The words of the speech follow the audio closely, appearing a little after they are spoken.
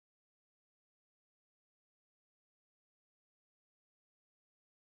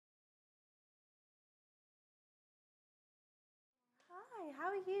Hi, how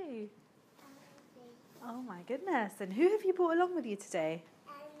are you? Oh my goodness. And who have you brought along with you today?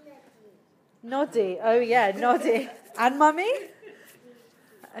 Noddy. Oh yeah, Noddy. And Mummy?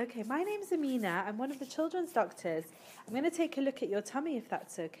 Okay, my name's Amina. I'm one of the children's doctors. I'm going to take a look at your tummy if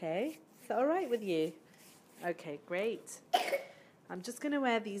that's okay. Is that all right with you? Okay, great. I'm just going to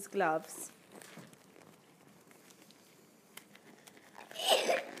wear these gloves.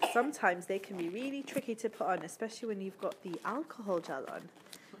 Sometimes they can be really tricky to put on, especially when you've got the alcohol gel on.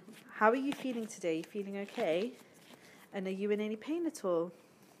 How are you feeling today? You feeling okay? And are you in any pain at all?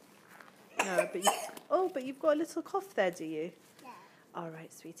 No, but you've got a little cough there, do you? Yeah. All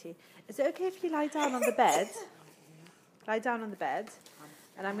right, sweetie. Is it okay if you lie down on the bed? Lie down on the bed.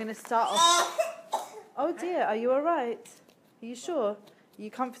 And I'm going to start off. Oh dear, are you all right? Are you sure? Are you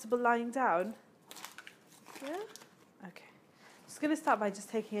comfortable lying down? Yeah? Okay. Just going to start by just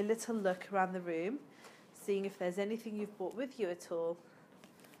taking a little look around the room, seeing if there's anything you've brought with you at all.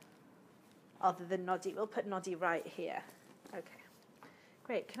 Other than Noddy. We'll put Noddy right here. Okay.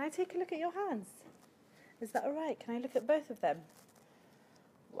 Great. Can I take a look at your hands? Is that all right? Can I look at both of them?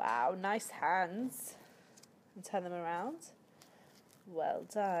 Wow, nice hands. And turn them around. Well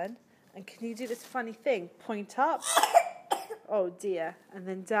done. And can you do this funny thing? Point up. Oh dear. And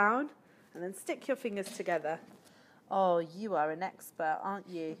then down. And then stick your fingers together. Oh, you are an expert, aren't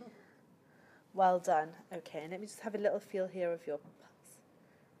you? Well done. Okay, and let me just have a little feel here of your pulse.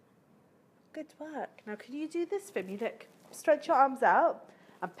 Good work. Now, can you do this for me? Look, stretch your arms out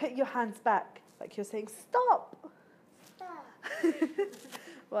and put your hands back like you're saying, stop. Stop.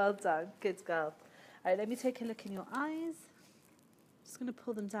 Well done. Good girl. All right, let me take a look in your eyes. Just going to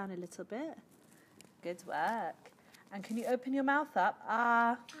pull them down a little bit. Good work. And can you open your mouth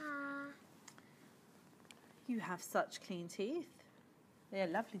up? You have such clean teeth. They're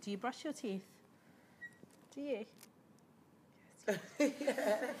lovely. Do you brush your teeth? Do you? Yes.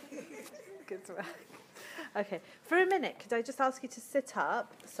 Good work. Okay, for a minute, could I just ask you to sit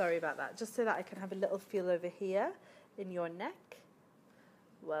up? Sorry about that. Just so that I can have a little feel over here in your neck.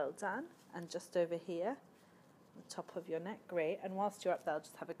 Well done. And just over here, the top of your neck. Great. And whilst you're up there, I'll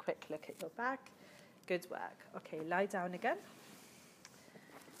just have a quick look at your back. Good work. Okay, lie down again.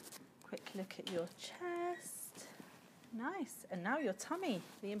 Quick look at your chest. Nice. And now your tummy,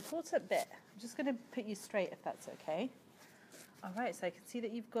 the important bit. I'm just going to put you straight if that's okay. All right, so I can see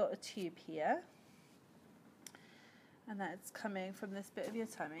that you've got a tube here. And that's coming from this bit of your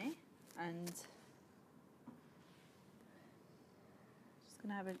tummy. And just going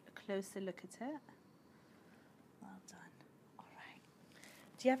to have a closer look at it. Well done. All right.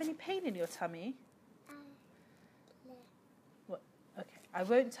 Do you have any pain in your tummy? No. What? Okay. I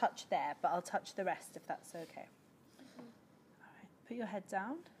won't touch there, but I'll touch the rest if that's okay. All right. Put your head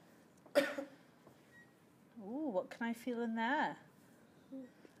down. Ooh, what can I feel in there?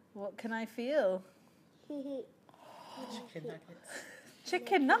 What can I feel? Chicken nuggets.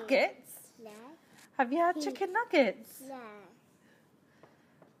 Chicken nuggets? No. Have you had chicken nuggets? No.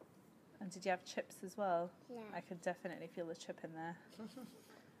 And did you have chips as well? No. I could definitely feel the chip in there.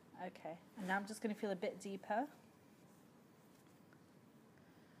 Okay. And now I'm just going to feel a bit deeper.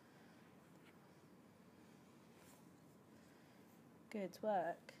 Good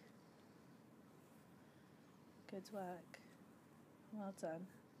work. Good work. Well done.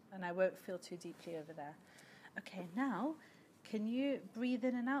 And I won't feel too deeply over there. Okay, now, can you breathe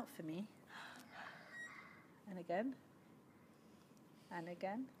in and out for me? And again. And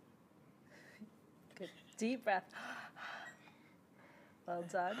again. Good. Deep breath. Well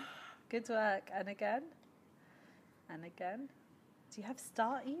done. Good work. And again. And again. Do you have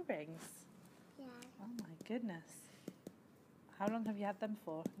star earrings? Yeah. Oh my goodness. How long have you had them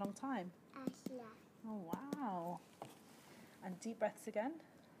for? A long time? Yeah. Oh, wow. And deep breaths again.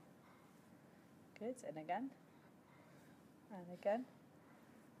 Good. And again. And again.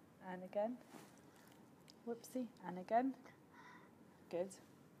 And again. Whoopsie. And again. Good.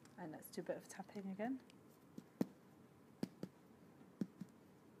 And let's do a bit of tapping again.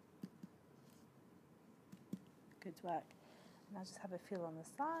 Good work. And I'll just have a feel on the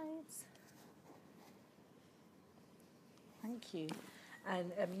sides. Thank you.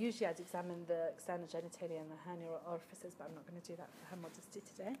 And usually I'd examine the external genitalia and the hernia orifices, but I'm not going to do that for her modesty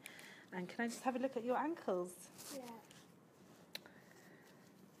today. And can I just have a look at your ankles? Yeah.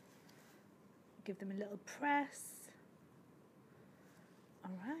 Give them a little press.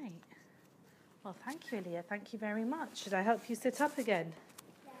 All right. Well, thank you, Aliyah. Thank you very much. Should I help you sit up again?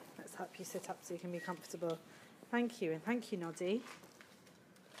 Yeah. Let's help you sit up so you can be comfortable. Thank you, and thank you, Noddy.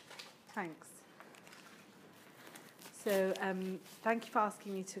 Thanks. So thank you for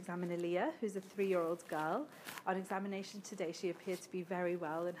asking me to examine Aliyah, who's a 3-year-old girl. On examination today, she appeared to be very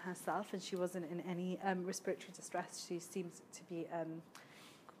well in herself, and she wasn't in any respiratory distress. She seems to be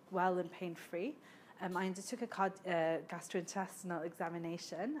well and pain-free. I undertook a gastrointestinal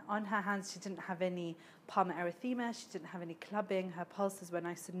examination. On her hands, she didn't have any palmar erythema. She didn't have any clubbing. Her pulses were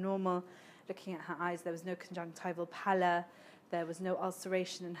nice and normal. Looking at her eyes, there was no conjunctival pallor. There was no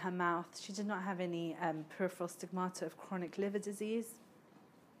ulceration in her mouth. She did not have any peripheral stigmata of chronic liver disease.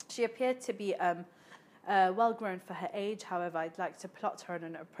 She appeared to be well grown for her age. However, I'd like to plot her on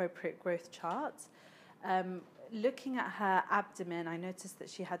an appropriate growth chart. Looking at her abdomen, I noticed that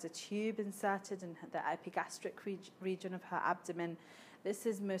she had a tube inserted in the epigastric region of her abdomen. This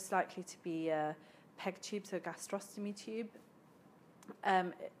is most likely to be a PEG tube, so a gastrostomy tube.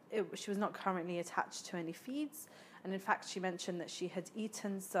 She was not currently attached to any feeds. And in fact, she mentioned that she had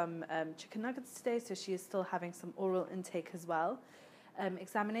eaten some chicken nuggets today, so she is still having some oral intake as well.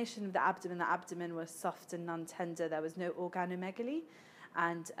 Examination of the abdomen was soft and non-tender. There was no organomegaly.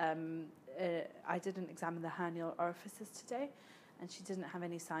 And I didn't examine the hernial orifices today, and she didn't have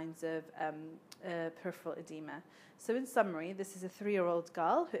any signs of peripheral edema. So in summary, this is a 3-year-old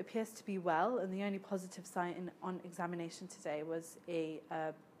girl who appears to be well, and the only positive sign on examination today was a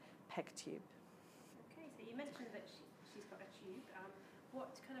PEG tube. Okay, so you mentioned that she's got a tube. What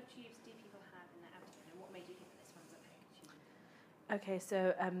kind of tubes do people have in their abdomen, and what made you think that this one's a PEG tube? Okay,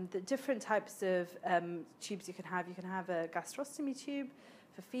 so the different types of tubes you can have a gastrostomy tube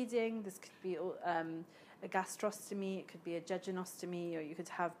for feeding. This could be a gastrostomy, it could be a jejunostomy, or you could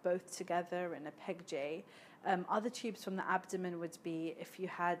have both together in a PEG-J. Other tubes from the abdomen would be if you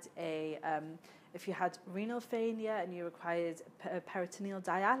had renal failure and you required peritoneal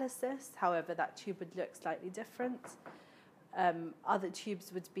dialysis. However, that tube would look slightly different. Other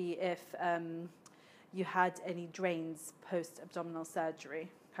tubes would be if you had any drains post-abdominal surgery.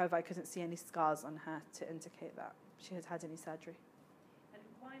 However, I couldn't see any scars on her to indicate that she had had any surgery. And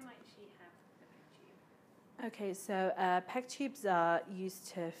why might she have the PEG tube? Okay, so PEG tubes are used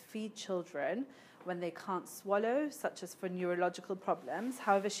to feed children when they can't swallow, such as for neurological problems.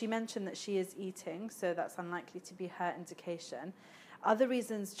 However, she mentioned that she is eating, so that's unlikely to be her indication. Other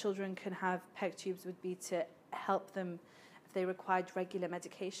reasons children can have PEG tubes would be to help them if they required regular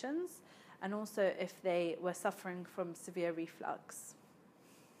medications, and also if they were suffering from severe reflux.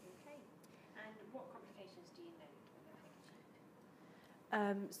 Okay. And what complications do you know with a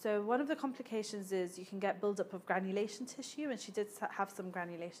PEG tube? So one of the complications is you can get buildup of granulation tissue, and she did have some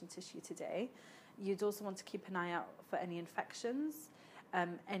granulation tissue today. You'd also want to keep an eye out for any infections,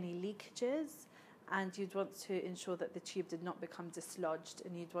 any leakages, and you'd want to ensure that the tube did not become dislodged,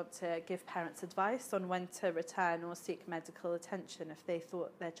 and you'd want to give parents advice on when to return or seek medical attention if they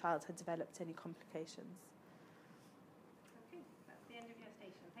thought their child had developed any complications. Okay, that's the end of your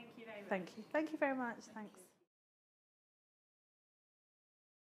station. Thank you very much. Thank you. Thank you very much. Thanks.